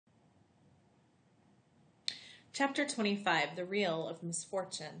Chapter 25, The Reel of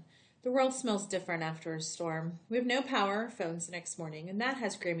Misfortune. The world smells different after a storm. We have no power or phones the next morning, and that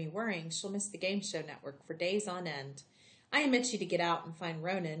has Grammy worrying she'll miss the game show network for days on end. I am itchy to get out and find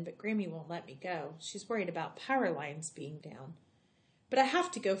Ronan, but Grammy won't let me go. She's worried about power lines being down. But I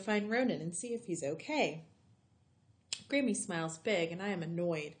have to go find Ronan and see if he's okay. Grammy smiles big, and I am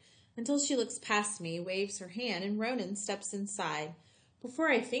annoyed, until she looks past me, waves her hand, and Ronan steps inside. Before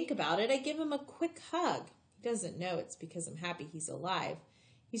I think about it, I give him a quick hug. He doesn't know it's because I'm happy he's alive.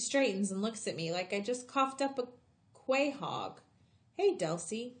 He straightens and looks at me like I just coughed up a quahog. Hey,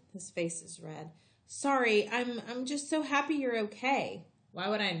 Delcy. His face is red. Sorry, I'm just so happy you're okay. Why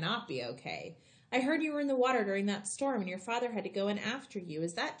would I not be okay? I heard you were in the water during that storm and your father had to go in after you.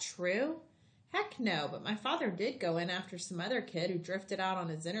 Is that true? Heck no, but my father did go in after some other kid who drifted out on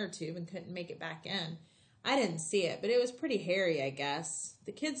his inner tube and couldn't make it back in. I didn't see it, but it was pretty hairy, I guess.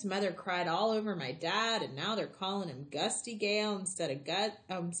 The kid's mother cried all over my dad, and now they're calling him Gutsy Gale instead of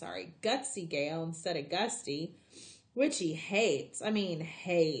Gusty, which he hates.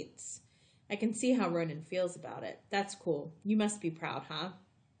 Hates. I can see how Ronan feels about it. That's cool. You must be proud, huh?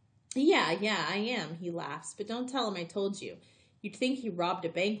 Yeah, I am, he laughs, but don't tell him I told you. You'd think he robbed a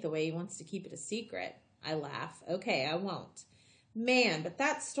bank the way he wants to keep it a secret. I laugh. Okay, I won't. Man, but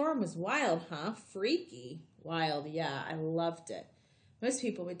that storm was wild, huh? Freaky. Wild, yeah, I loved it. Most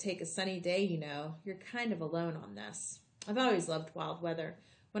people would take a sunny day, you know. You're kind of alone on this. I've always loved wild weather.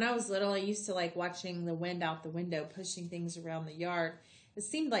 When I was little, I used to like watching the wind out the window, pushing things around the yard. It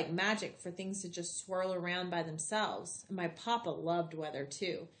seemed like magic for things to just swirl around by themselves. And my papa loved weather,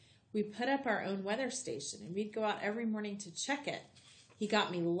 too. We put up our own weather station, and we'd go out every morning to check it. He got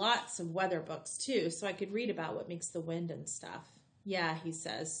me lots of weather books, too, so I could read about what makes the wind and stuff. Yeah, he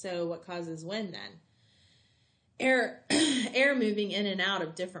says. So what causes wind then? Air moving in and out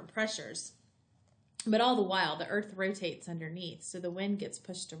of different pressures. But all the while, the earth rotates underneath, so the wind gets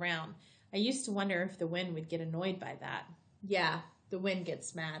pushed around. I used to wonder if the wind would get annoyed by that. Yeah, the wind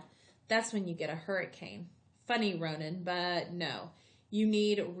gets mad. That's when you get a hurricane. Funny, Ronan, but no. You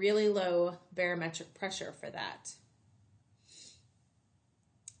need really low barometric pressure for that.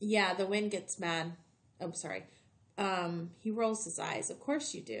 Yeah, the wind gets mad. Oh, sorry. He rolls his eyes. Of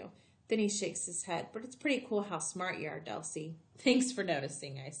course you do. Then he shakes his head. But it's pretty cool how smart you are, Delcy. Thanks for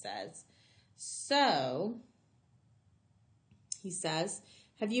noticing, I says. So, he says,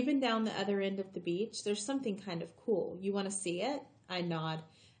 have you been down the other end of the beach? There's something kind of cool. You want to see it? I nod.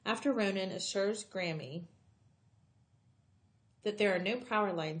 After Ronan assures Grammy that there are no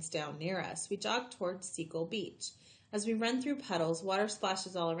power lines down near us, we jog towards Seagull Beach. As we run through puddles, water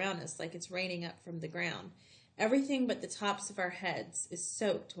splashes all around us like it's raining up from the ground. Everything but the tops of our heads is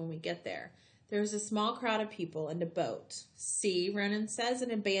soaked when we get there. There is a small crowd of people and a boat. See, Ronan says, an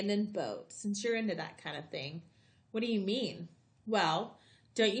abandoned boat, since you're into that kind of thing. What do you mean? Well,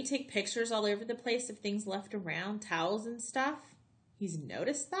 don't you take pictures all over the place of things left around, towels and stuff? He's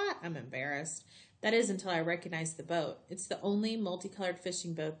noticed that? I'm embarrassed. That is until I recognize the boat. It's the only multicolored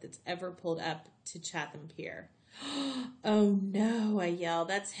fishing boat that's ever pulled up to Chatham Pier. Oh no, I yell.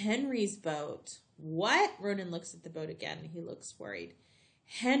 That's Henry's boat. What? Ronan looks at the boat again. He looks worried.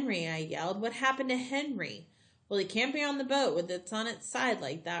 Henry, I yelled. What happened to Henry? Well, he can't be on the boat with it on its side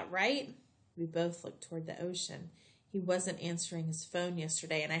like that, right? We both looked toward the ocean. He wasn't answering his phone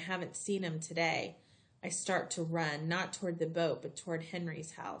yesterday, and I haven't seen him today. I start to run, not toward the boat, but toward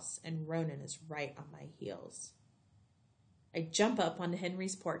Henry's house, and Ronan is right on my heels. I jump up onto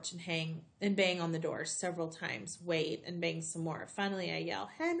Henry's porch and bang on the door several times, wait, and bang some more. Finally, I yell,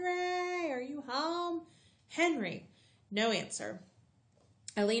 Henry, are you home? Henry. No answer.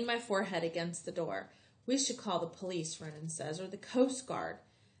 I lean my forehead against the door. We should call the police, Ronan says, or the Coast Guard.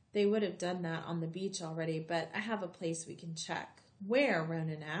 They would have done that on the beach already, but I have a place we can check. Where?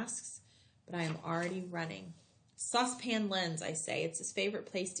 Ronan asks. But I am already running. Saucepan Lens, I say. It's his favorite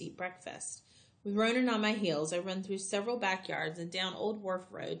place to eat breakfast. With Ronan on my heels, I run through several backyards and down Old Wharf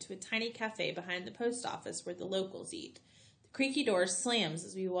Road to a tiny cafe behind the post office where the locals eat. The creaky door slams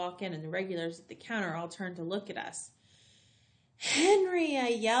as we walk in, and the regulars at the counter all turn to look at us. Henry, I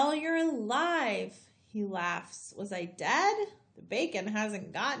yell, you're alive. He laughs. Was I dead? The bacon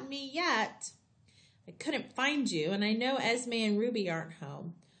hasn't gotten me yet. I couldn't find you, and I know Esme and Ruby aren't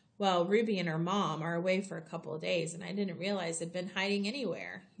home. Well, Ruby and her mom are away for a couple of days, and I didn't realize they'd been hiding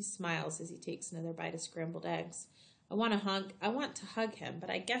anywhere. He smiles as he takes another bite of scrambled eggs. I want to hug him,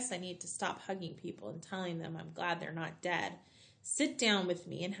 but I guess I need to stop hugging people and telling them I'm glad they're not dead. Sit down with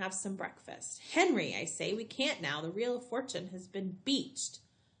me and have some breakfast. Henry, I say, we can't now. The Reel of Fortune has been beached.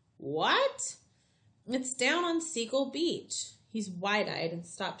 What? It's down on Seagull Beach. He's wide-eyed and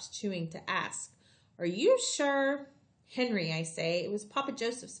stops chewing to ask, Are you sure? Henry, I say, it was Papa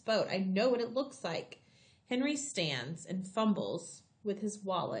Joseph's boat. I know what it looks like. Henry stands and fumbles with his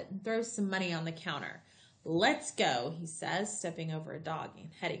wallet and throws some money on the counter. Let's go, he says, stepping over a dog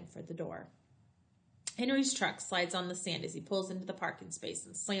and heading for the door. Henry's truck slides on the sand as he pulls into the parking space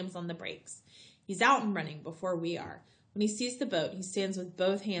and slams on the brakes. He's out and running before we are. When he sees the boat, he stands with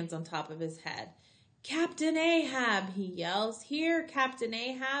both hands on top of his head. Captain Ahab, he yells. Here, Captain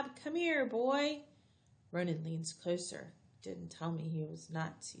Ahab. Come here, boy. Ronan leans closer. Didn't tell me he was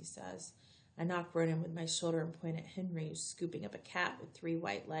nuts, he says. I knock Ronan with my shoulder and point at Henry, who's scooping up a cat with 3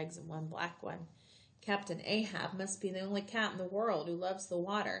 white legs and 1 black one. Captain Ahab must be the only cat in the world who loves the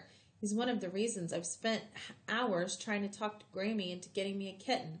water. He's one of the reasons I've spent hours trying to talk to Grammy into getting me a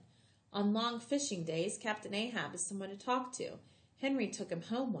kitten. On long fishing days, Captain Ahab is someone to talk to. Henry took him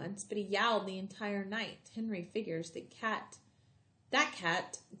home once, but he yowled the entire night. Henry figures that cat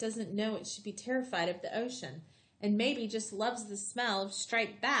doesn't know it should be terrified of the ocean, and maybe just loves the smell of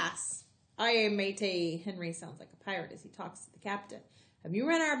striped bass. Aye, matey. Henry sounds like a pirate as he talks to the captain. Have you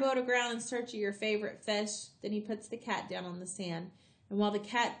run our boat aground in search of your favorite fish? Then he puts the cat down on the sand, and while the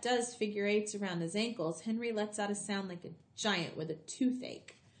cat does figure 8s around his ankles, Henry lets out a sound like a giant with a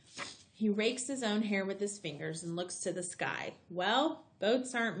toothache. He rakes his own hair with his fingers and looks to the sky. Well,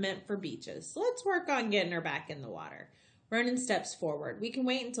 boats aren't meant for beaches, so let's work on getting her back in the water. Ronan steps forward. We can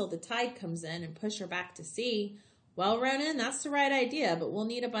wait until the tide comes in and push her back to sea. Well, Ronan, that's the right idea, but we'll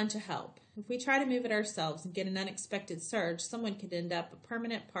need a bunch of help. If we try to move it ourselves and get an unexpected surge, someone could end up a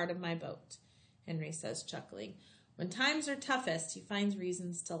permanent part of my boat, Henry says, chuckling. When times are toughest, he finds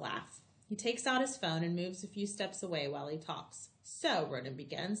reasons to laugh. He takes out his phone and moves a few steps away while he talks. So, Ronan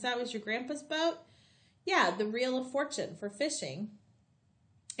begins, that was your grandpa's boat? Yeah, the Reel of Fortune for fishing.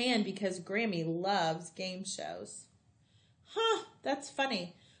 And because Grammy loves game shows. Huh, that's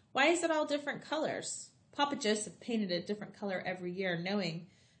funny. Why is it all different colors? Papa Joseph painted a different color every year, knowing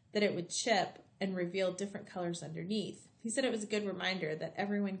that it would chip and reveal different colors underneath. He said it was a good reminder that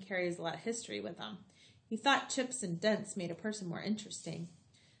everyone carries a lot of history with them. He thought chips and dents made a person more interesting.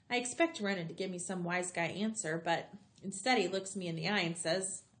 I expect Ronan to give me some wise guy answer, but instead he looks me in the eye and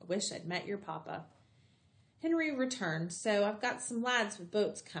says, I wish I'd met your papa. Henry returned, so I've got some lads with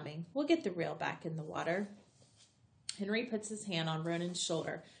boats coming. We'll get the reel back in the water. Henry puts his hand on Ronan's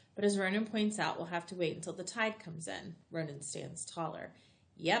shoulder, but as Ronan points out, we'll have to wait until the tide comes in. Ronan stands taller.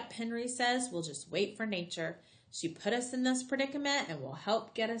 Yep, Henry says, we'll just wait for nature. She put us in this predicament and will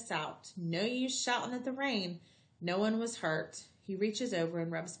help get us out. No use shouting at the rain. No one was hurt. He reaches over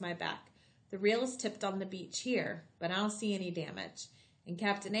and rubs my back. The reel is tipped on the beach here, but I don't see any damage. And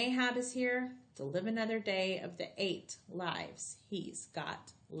Captain Ahab is here to live another day of the 8 lives he's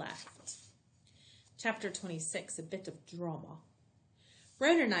got left. Chapter 26, a bit of drama.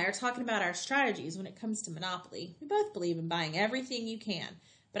 Ronan and I are talking about our strategies when it comes to Monopoly. We both believe in buying everything you can,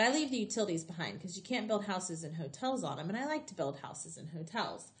 but I leave the utilities behind because you can't build houses and hotels on them, and I like to build houses and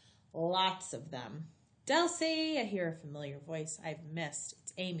hotels. Lots of them. Delcy, I hear a familiar voice I've missed.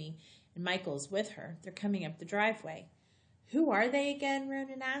 It's Amy, and Michael's with her. They're coming up the driveway. Who are they again,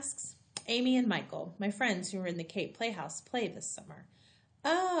 Ronan asks. Amy and Michael, my friends who were in the Cape Playhouse play this summer.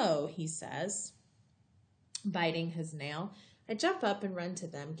 Oh, he says, biting his nail. I jump up and run to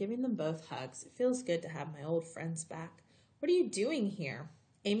them, giving them both hugs. It feels good to have my old friends back. What are you doing here?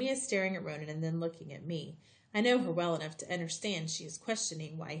 Amy is staring at Ronan and then looking at me. I know her well enough to understand she is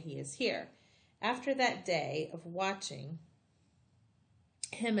questioning why he is here. After that day of watching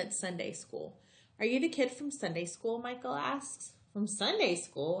him at Sunday school. Are you the kid from Sunday school, Michael asks. From Sunday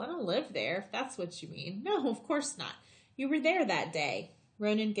school? I don't live there, if that's what you mean. No, of course not. You were there that day.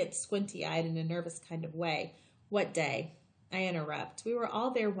 Ronan gets squinty-eyed in a nervous kind of way. What day? I interrupt. We were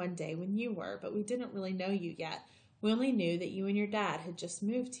all there one day when you were, but we didn't really know you yet. We only knew that you and your dad had just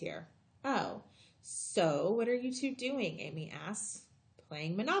moved here. Oh, so what are you two doing? Amy asks.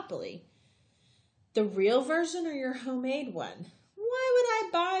 Playing Monopoly. The real version or your homemade one? Why would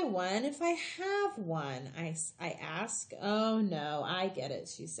I buy one if I have one? I ask. Oh, no, I get it,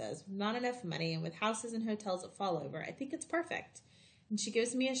 she says. Not enough money, and with houses and hotels that fall over, I think it's perfect. And she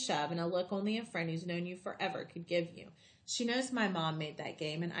gives me a shove and a look only a friend who's known you forever could give you. She knows my mom made that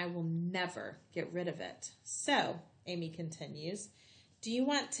game, and I will never get rid of it. So, Amy continues, do you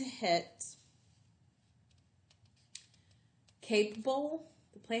want to hit Cape Bowl?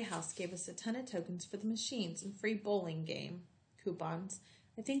 The Playhouse gave us a ton of tokens for the machines and free bowling game coupons.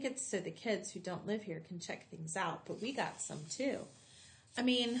 I think it's so the kids who don't live here can check things out, but we got some too. I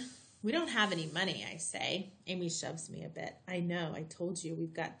mean, we don't have any money, I say. Amy shoves me a bit. I know, I told you,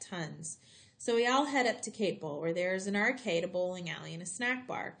 we've got tons. So we all head up to Cape Bowl, where there's an arcade, a bowling alley, and a snack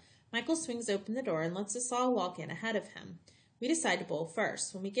bar. Michael swings open the door and lets us all walk in ahead of him. We decide to bowl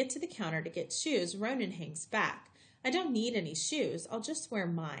first. When we get to the counter to get shoes, Ronan hangs back. I don't need any shoes. I'll just wear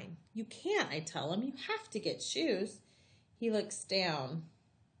mine. You can't, I tell him. You have to get shoes. He looks down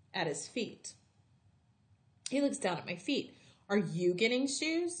at his feet. He looks down at my feet. Are you getting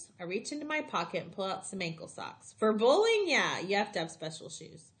shoes? I reach into my pocket and pull out some ankle socks. For bowling? Yeah, you have to have special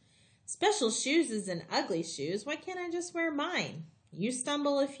shoes. Special shoes isn't ugly shoes. Why can't I just wear mine? You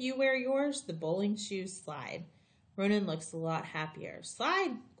stumble if you wear yours. The bowling shoes slide. Ronan looks a lot happier.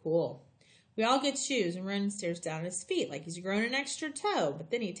 Slide? Cool. We all get shoes, and Ronan stares down at his feet like he's grown an extra toe, but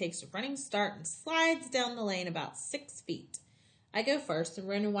then he takes a running start and slides down the lane about 6 feet. I go first, and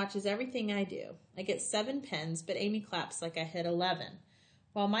Ronan watches everything I do. I get 7 pins, but Amy claps like I hit 11.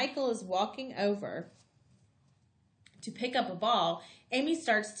 While Michael is walking over to pick up a ball, Amy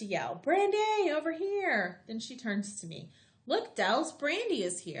starts to yell, Brandy, over here. Then she turns to me. Look, Dels, Brandy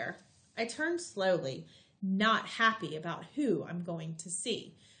is here. I turn slowly, not happy about who I'm going to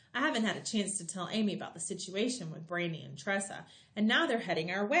see. I haven't had a chance to tell Amy about the situation with Brandy and Tressa, and now they're heading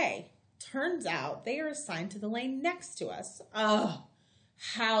our way. Turns out they are assigned to the lane next to us. Oh,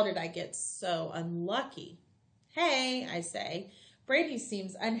 how did I get so unlucky? Hey, I say. Brandy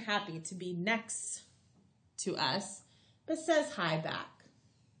seems unhappy to be next to us, but says hi back.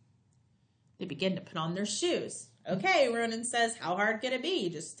 They begin to put on their shoes. Okay, Ronan says, how hard can it be?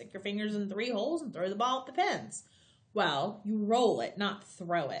 Just stick your fingers in 3 holes and throw the ball at the pins. Well, you roll it, not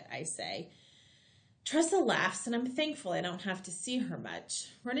throw it, I say. Tressa laughs, and I'm thankful I don't have to see her much.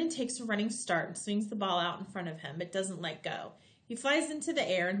 Ronan takes a running start and swings the ball out in front of him, but doesn't let go. He flies into the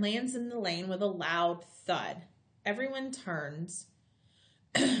air and lands in the lane with a loud thud. Everyone turns.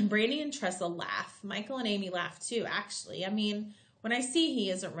 Brandy and Tressa laugh. Michael and Amy laugh too, actually. I mean, when I see he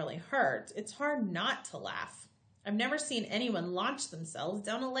isn't really hurt, it's hard not to laugh. I've never seen anyone launch themselves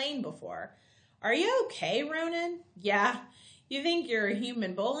down a lane before. Are you okay, Ronan? Yeah. You think you're a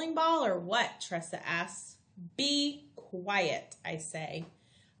human bowling ball or what? Tressa asks. Be quiet, I say.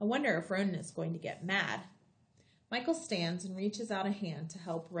 I wonder if Ronan is going to get mad. Michael stands and reaches out a hand to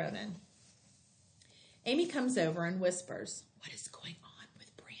help Ronan. Amy comes over and whispers, what is going on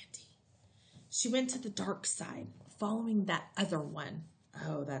with Brandy? She went to the dark side, following that other one.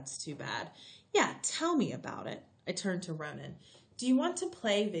 Oh, that's too bad. Yeah, tell me about it. I turn to Ronan. Do you want to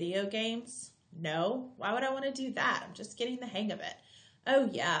play video games? No, why would I want to do that? I'm just getting the hang of it. Oh,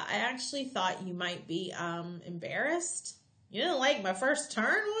 yeah, I actually thought you might be, embarrassed. You didn't like my first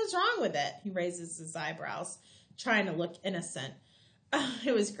turn? What's wrong with it? He raises his eyebrows, trying to look innocent. Oh,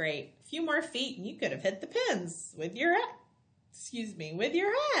 it was great. A few more feet and you could have hit the pins with your head. With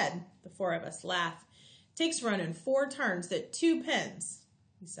your head. The 4 of us laugh. It takes Ronan 4 turns at 2 pins.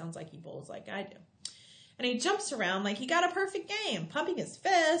 He sounds like he bowls like I do. And he jumps around like he got a perfect game, pumping his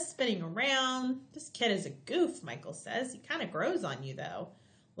fist, spinning around. This kid is a goof, Michael says. He kind of grows on you, though.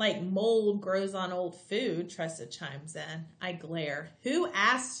 Like mold grows on old food, Tressa chimes in. I glare. Who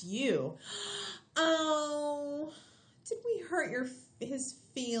asked you? Oh, did we hurt his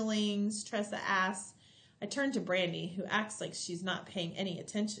feelings? Tressa asks. I turn to Brandy, who acts like she's not paying any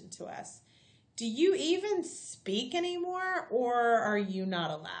attention to us. Do you even speak anymore, or are you not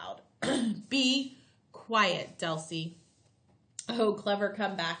allowed? Be quiet, Delcy. Oh, clever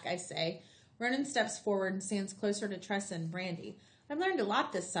comeback, I say. Ronan steps forward and stands closer to Tressa and Brandy. I've learned a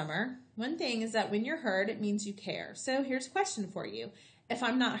lot this summer. One thing is that when you're hurt, it means you care. So here's a question for you. If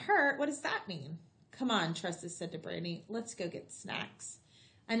I'm not hurt, what does that mean? Come on, Tressa said to Brandy. Let's go get snacks.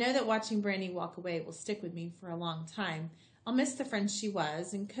 I know that watching Brandy walk away will stick with me for a long time. I'll miss the friend she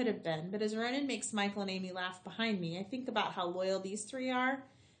was and could have been, but as Ronan makes Michael and Amy laugh behind me, I think about how loyal these 3 are.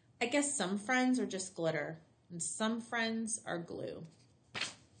 I guess some friends are just glitter, and some friends are glue.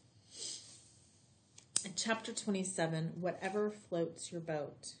 In Chapter 27, Whatever Floats Your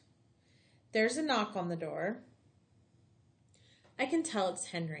Boat. There's a knock on the door. I can tell it's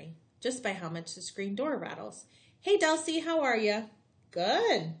Henry, just by how much the screen door rattles. Hey, Delcy, how are you?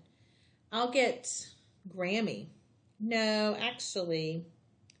 Good. I'll get Grammy. No, actually,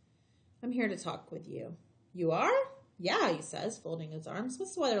 I'm here to talk with you. You are? Yeah, he says, folding his arms.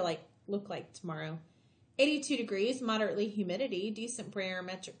 What's the weather look like tomorrow? 82 degrees, moderately humidity, decent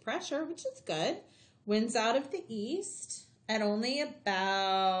barometric pressure, which is good. Winds out of the east at only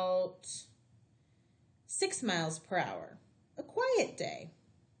about 6 miles per hour. A quiet day,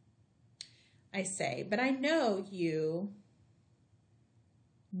 I say, but I know you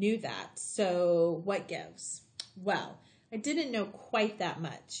knew that, so what gives? Well, I didn't know quite that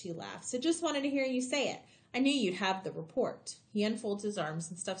much, he laughs. I just wanted to hear you say it. I knew you'd have the report. He unfolds his arms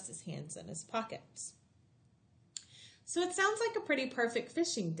and stuffs his hands in his pockets. So it sounds like a pretty perfect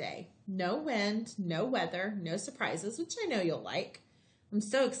fishing day. No wind, no weather, no surprises, which I know you'll like. I'm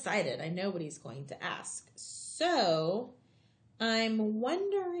so excited. I know what he's going to ask. So I'm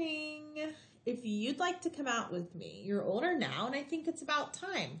wondering if you'd like to come out with me. You're older now, and I think it's about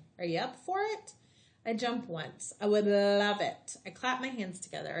time. Are you up for it? I jump once. I would love it. I clap my hands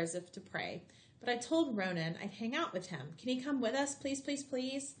together as if to pray. But I told Ronan I'd hang out with him. Can he come with us, please, please,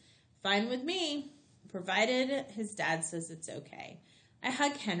 please? Fine with me, provided his dad says it's okay. I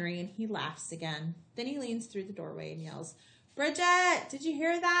hug Henry, and he laughs again. Then he leans through the doorway and yells, Bridget, did you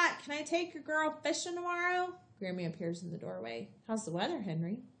hear that? Can I take your girl fishing tomorrow? Grammy appears in the doorway. How's the weather,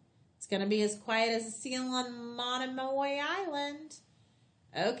 Henry? It's going to be as quiet as a seal on Monomoy Island.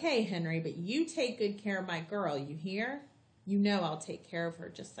 Okay, Henry, but you take good care of my girl, you hear? You know I'll take care of her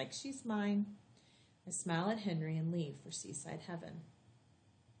just like she's mine. I smile at Henry and leave for seaside heaven.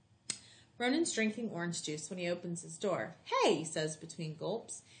 Ronan's drinking orange juice when he opens his door. Hey, he says between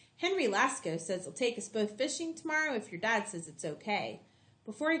gulps. Henry Lasco says he'll take us both fishing tomorrow if your dad says it's okay.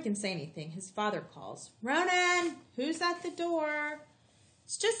 Before he can say anything, his father calls. Ronan, who's at the door?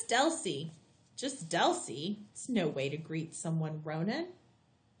 It's just Delcy. Just Delcy? It's no way to greet someone, Ronan.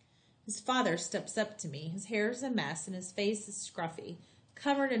 His father steps up to me. His hair is a mess and his face is scruffy,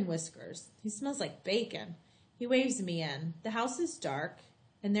 covered in whiskers. He smells like bacon. He waves me in. The house is dark,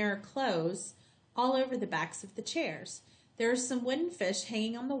 and there are clothes all over the backs of the chairs. There are some wooden fish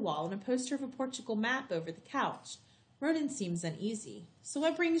hanging on the wall and a poster of a Portugal map over the couch. Ronan seems uneasy. So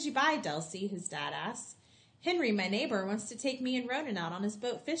what brings you by, Delcy? His dad asks. Henry, my neighbor, wants to take me and Ronan out on his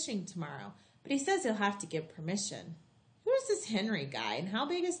boat fishing tomorrow, but he says he'll have to give permission. Who is this Henry guy, and how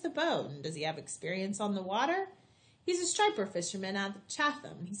big is the boat, and does he have experience on the water? He's a striper fisherman out of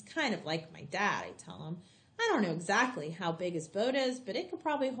Chatham. He's kind of like my dad, I tell him. I don't know exactly how big his boat is, but it could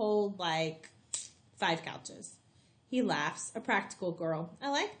probably hold, 5 couches. He laughs. A practical girl. I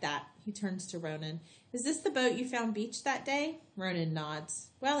like that. He turns to Ronan. Is this the boat you found beached that day? Ronan nods.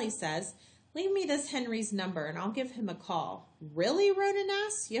 Well, he says, leave me this Henry's number and I'll give him a call. Really? Ronan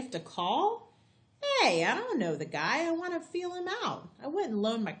asks. You have to call? Hey, I don't know the guy. I want to feel him out. I wouldn't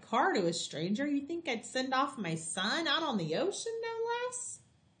loan my car to a stranger. You think I'd send off my son out on the ocean, no less?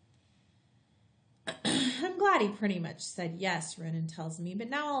 I'm glad he pretty much said yes, Ronan tells me, but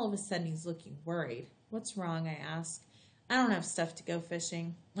now all of a sudden he's looking worried. What's wrong, I ask. I don't have stuff to go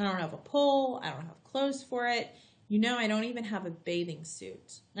fishing. I don't have a pole. I don't have clothes for it. You know, I don't even have a bathing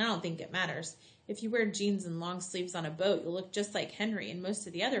suit. I don't think it matters. If you wear jeans and long sleeves on a boat, you'll look just like Henry and most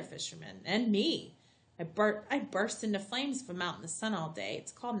of the other fishermen. And me. I burst into flames if I'm out in the sun all day.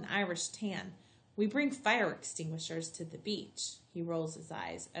 It's called an Irish tan. We bring fire extinguishers to the beach. He rolls his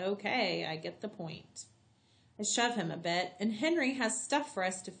eyes. Okay, I get the point. I shove him a bit, and Henry has stuff for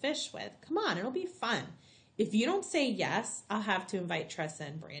us to fish with. Come on, it'll be fun. If you don't say yes, I'll have to invite Tressa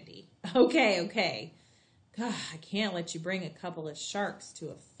and Brandy. Okay. God, I can't let you bring a couple of sharks to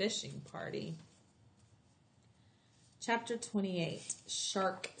a fishing party. Chapter 28,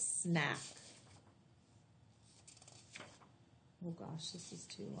 Shark Snack. Oh gosh, this is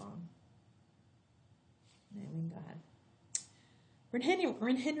too long. Anyway, go ahead.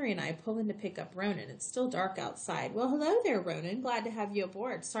 When Henry and I pull in to pick up Ronan, it's still dark outside. Well, hello there, Ronan. Glad to have you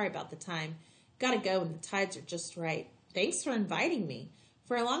aboard. Sorry about the time. Gotta go and the tides are just right. Thanks for inviting me.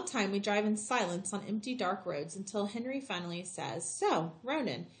 For a long time, we drive in silence on empty, dark roads until Henry finally says, So,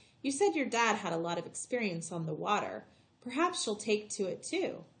 Ronan, you said your dad had a lot of experience on the water. Perhaps you'll take to it,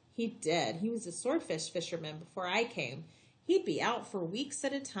 too. He did. He was a swordfish fisherman before I came. He'd be out for weeks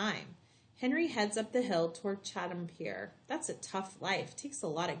at a time. Henry heads up the hill toward Chatham Pier. That's a tough life. Takes a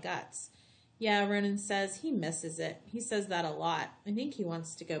lot of guts. Yeah, Ronan says he misses it. He says that a lot. I think he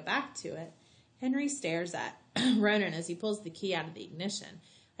wants to go back to it. Henry stares at Ronan as he pulls the key out of the ignition.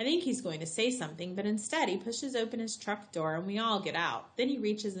 I think he's going to say something, but instead he pushes open his truck door and we all get out. Then he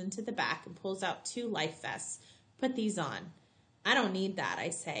reaches into the back and pulls out 2 life vests. Put these on. I don't need that,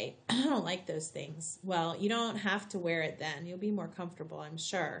 I say. I don't like those things. Well, you don't have to wear it then. You'll be more comfortable, I'm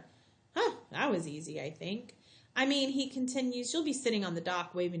sure. Huh, that was easy, I think. I mean, he continues, you'll be sitting on the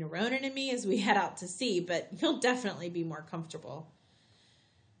dock waving to Ronan and me as we head out to sea, but you'll definitely be more comfortable.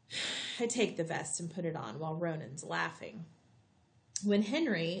 I take the vest and put it on while Ronan's laughing. When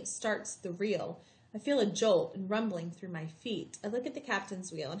Henry starts the reel, I feel a jolt and rumbling through my feet. I look at the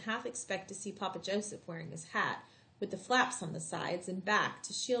captain's wheel and half expect to see Papa Joseph wearing his hat with the flaps on the sides and back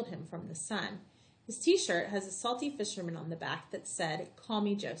to shield him from the sun. His T-shirt has a salty fisherman on the back that said, Call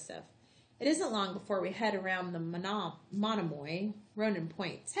me Joseph. It isn't long before we head around the Monomoy. Ronan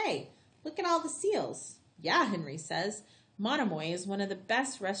points. Hey, look at all the seals. Yeah, Henry says. Monomoy is one of the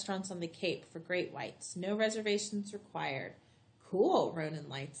best restaurants on the Cape for great whites. No reservations required. Cool, Ronan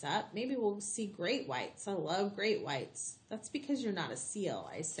lights up. Maybe we'll see great whites. I love great whites. That's because you're not a seal,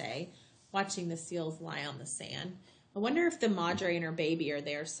 I say, watching the seals lie on the sand. I wonder if the Madre and her baby are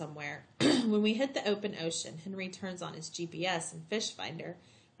there somewhere. When we hit the open ocean, Henry turns on his GPS and fish finder.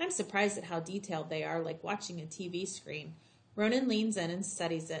 I'm surprised at how detailed they are, like watching a TV screen. Ronan leans in and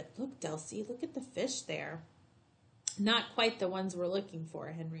studies it. Look, Delcy, look at the fish there. Not quite the ones we're looking for,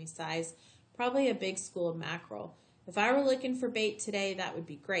 Henry sighs. Probably a big school of mackerel. If I were looking for bait today, that would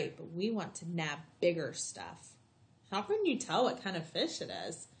be great, but we want to nab bigger stuff. How can you tell what kind of fish it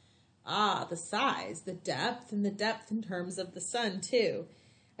is? Ah, the size, the depth, and the depth in terms of the sun, too.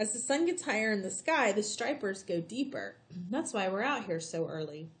 As the sun gets higher in the sky, the stripers go deeper. That's why we're out here so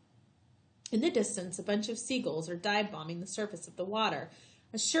early. In the distance, a bunch of seagulls are dive-bombing the surface of the water,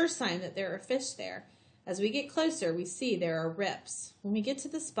 a sure sign that there are fish there. As we get closer, we see there are rips. When we get to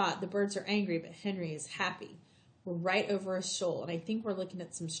the spot, the birds are angry, but Henry is happy. We're right over a shoal, and I think we're looking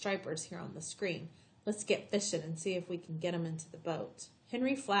at some stripers here on the screen. Let's get fishing and see if we can get them into the boat.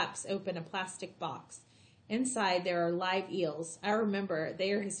 Henry flaps open a plastic box. Inside, there are live eels. I remember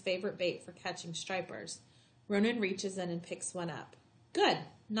they are his favorite bait for catching stripers. Ronan reaches in and picks one up. Good,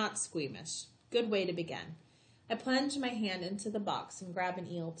 not squeamish. Good way to begin. I plunge my hand into the box and grab an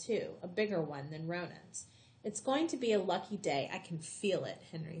eel, too, a bigger one than Ronan's. It's going to be a lucky day. I can feel it,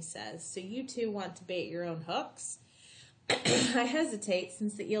 Henry says. So you two want to bait your own hooks? I hesitate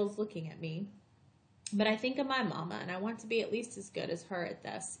since the eel's looking at me. But I think of my mama, and I want to be at least as good as her at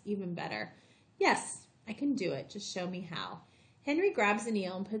this, even better. Yes, I can do it. Just show me how. Henry grabs an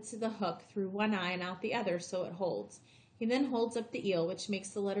eel and puts the hook through one eye and out the other so it holds. He then holds up the eel, which makes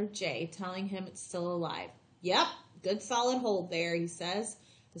the letter J, telling him it's still alive. Yep, good solid hold there, he says.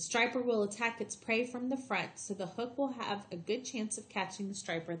 The striper will attack its prey from the front, so the hook will have a good chance of catching the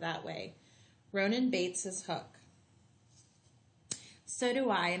striper that way. Ronan baits his hook. So do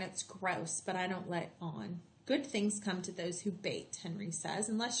I, and it's gross, but I don't let on. Good things come to those who bait, Henry says,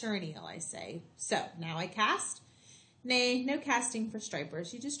 unless you're an eel, I say. So, now I cast? Nay, no casting for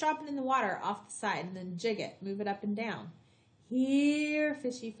stripers. You just drop it in the water off the side and then jig it, move it up and down. Here,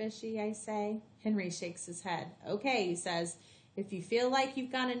 fishy, fishy, I say. Henry shakes his head. Okay, he says, if you feel like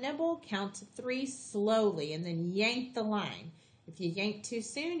you've got a nibble, count to 3 slowly and then yank the line. If you yank too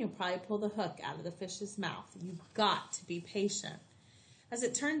soon, you'll probably pull the hook out of the fish's mouth. You've got to be patient. As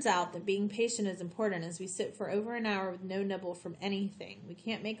it turns out that being patient is important as we sit for over an hour with no nibble from anything. We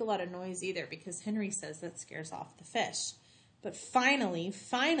can't make a lot of noise either because Henry says that scares off the fish. But finally,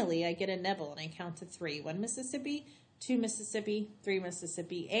 I get a nibble and I count to 3. 1 Mississippi, 2 Mississippi, 3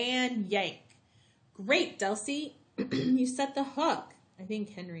 Mississippi, and yank. Great, Delcy. You set the hook. I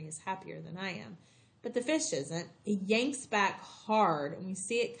think Henry is happier than I am. But the fish isn't. It yanks back hard, and we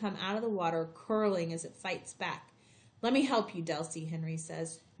see it come out of the water, curling as it fights back. Let me help you, Delcy, Henry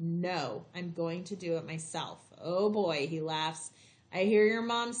says. No, I'm going to do it myself. Oh, boy, he laughs. I heard your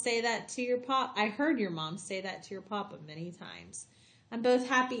mom say that to your papa many times. I'm both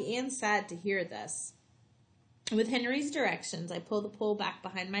happy and sad to hear this. With Henry's directions, I pull the pole back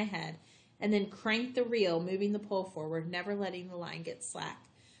behind my head and then crank the reel, moving the pole forward, never letting the line get slack.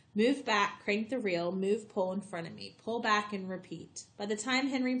 Move back, crank the reel, move pole in front of me, pull back and repeat. By the time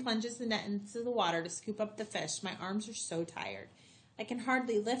Henry plunges the net into the water to scoop up the fish, my arms are so tired. I can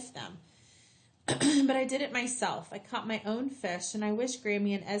hardly lift them. But I did it myself. I caught my own fish, and I wish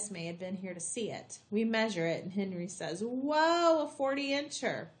Grammy and Esme had been here to see it. We measure it, and Henry says, whoa, a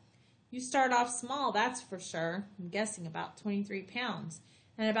 40-incher. You start off small, that's for sure. I'm guessing about 23 pounds.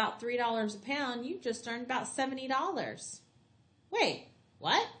 And about $3 a pound, you just earned about $70. Wait,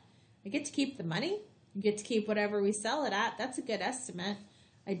 what? I get to keep the money? You get to keep whatever we sell it at. That's a good estimate.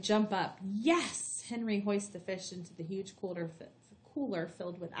 I jump up. Yes! Henry hoists the fish into the huge cooler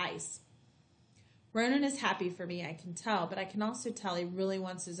filled with ice. Ronan is happy for me, I can tell, but I can also tell he really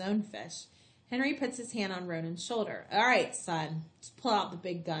wants his own fish. Henry puts his hand on Ronan's shoulder. All right, son, let's pull out the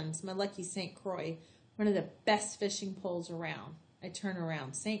big guns. My lucky St. Croix, one of the best fishing poles around. I turn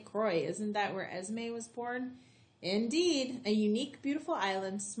around. St. Croix, isn't that where Esme was born? Indeed, a unique, beautiful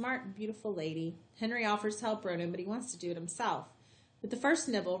island, smart, beautiful lady. Henry offers to help Ronan, but he wants to do it himself. With the first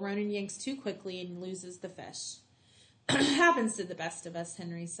nibble, Ronan yanks too quickly and loses the fish. Happens to the best of us,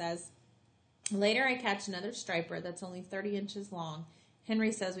 Henry says. Later, I catch another striper that's only 30 inches long.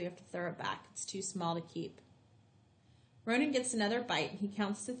 Henry says we have to throw it back. It's too small to keep. Ronan gets another bite, and he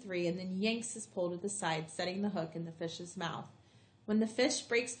counts to 3 and then yanks his pole to the side, setting the hook in the fish's mouth. When the fish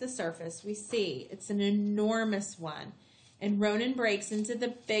breaks the surface, we see it's an enormous one, And Ronan breaks into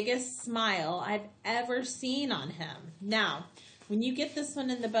the biggest smile I've ever seen on him. Now, when you get this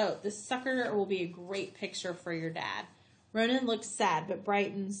one in the boat, this sucker will be a great picture for your dad. Ronan looks sad, but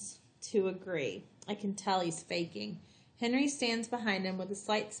brightens to agree. I can tell he's faking. Henry stands behind him with a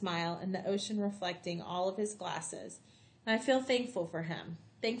slight smile and the ocean reflecting all of his glasses. And I feel thankful for him.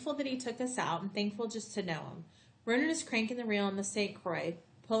 Thankful that he took us out and thankful just to know him. Ronan is cranking the reel on the St. Croix,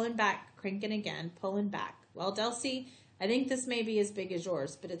 pulling back, cranking again, pulling back. Well, Delcy, I think this may be as big as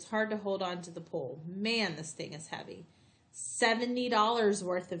yours, but it's hard to hold on to the pole. Man, this thing is heavy. $70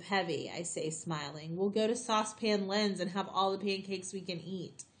 worth of heavy, I say, smiling. We'll go to Saucepan Lynn's and have all the pancakes we can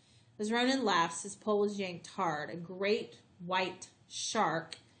eat. As Ronan laughs, his pole is yanked hard. A great white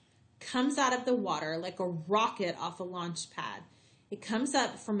shark comes out of the water like a rocket off a launch pad. It comes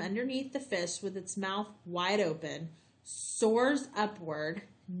up from underneath the fish with its mouth wide open, soars upward,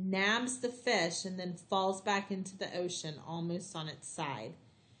 nabs the fish, and then falls back into the ocean almost on its side.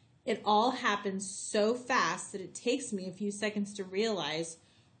 It all happens so fast that it takes me a few seconds to realize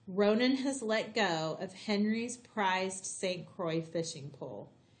Ronan has let go of Henry's prized St. Croix fishing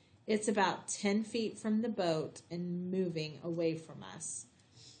pole. It's about 10 feet from the boat and moving away from us.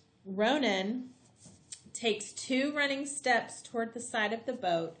 Ronan takes 2 running steps toward the side of the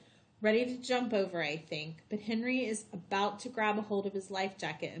boat, ready to jump over, I think, but Henry is about to grab a hold of his life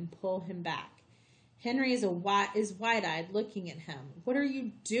jacket and pull him back. Henry is wide-eyed looking at him. What are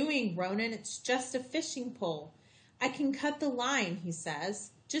you doing, Ronan? It's just a fishing pole. I can cut the line, he says.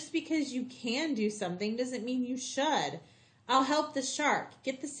 Just because you can do something doesn't mean you should. I'll help the shark.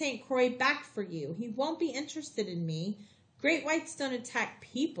 Get the St. Croix back for you. He won't be interested in me. Great whites don't attack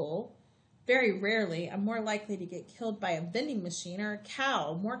people. Very rarely. I'm more likely to get killed by a vending machine or a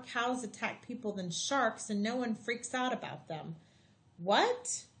cow. More cows attack people than sharks, and no one freaks out about them.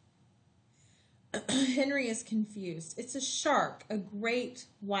 What? Henry is confused. It's a shark, a great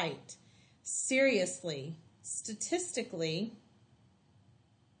white. Seriously, statistically,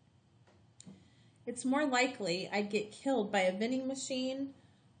 it's more likely I'd get killed by a vending machine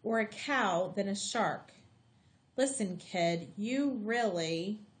or a cow than a shark. Listen, kid, you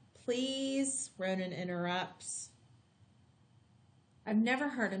really... Please, Ronan interrupts. I've never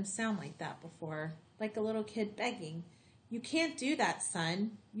heard him sound like that before, like a little kid begging. You can't do that,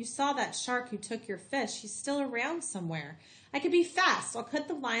 son. You saw that shark who took your fish. He's still around somewhere. I could be fast. I'll cut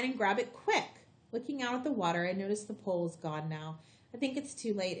the line and grab it quick. Looking out at the water, I notice the pole is gone now. I think it's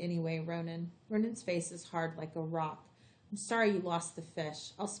too late anyway, Ronan. Ronan's face is hard like a rock. I'm sorry you lost the fish.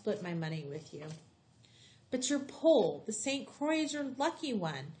 I'll split my money with you. But your pole, the St. Croix is your lucky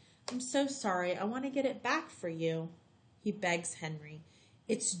one. I'm so sorry. I want to get it back for you. He begs Henry.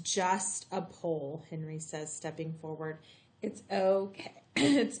 It's just a pole, Henry says, stepping forward. It's okay.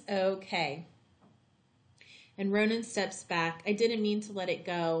 It's okay. And Ronan steps back. I didn't mean to let it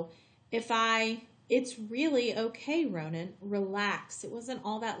go. It's really okay, Ronan. Relax. It wasn't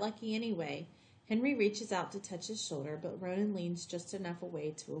all that lucky anyway. Henry reaches out to touch his shoulder, but Ronan leans just enough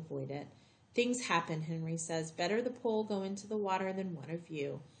away to avoid it. Things happen, Henry says. Better the pole go into the water than one of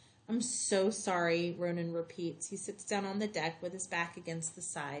you. I'm so sorry, Ronan repeats. He sits down on the deck with his back against the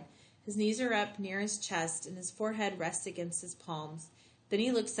side. His knees are up near his chest, and his forehead rests against his palms. Then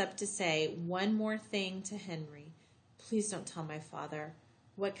he looks up to say one more thing to Henry. Please don't tell my father.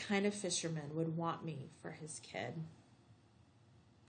 What kind of fisherman would want me for his kid?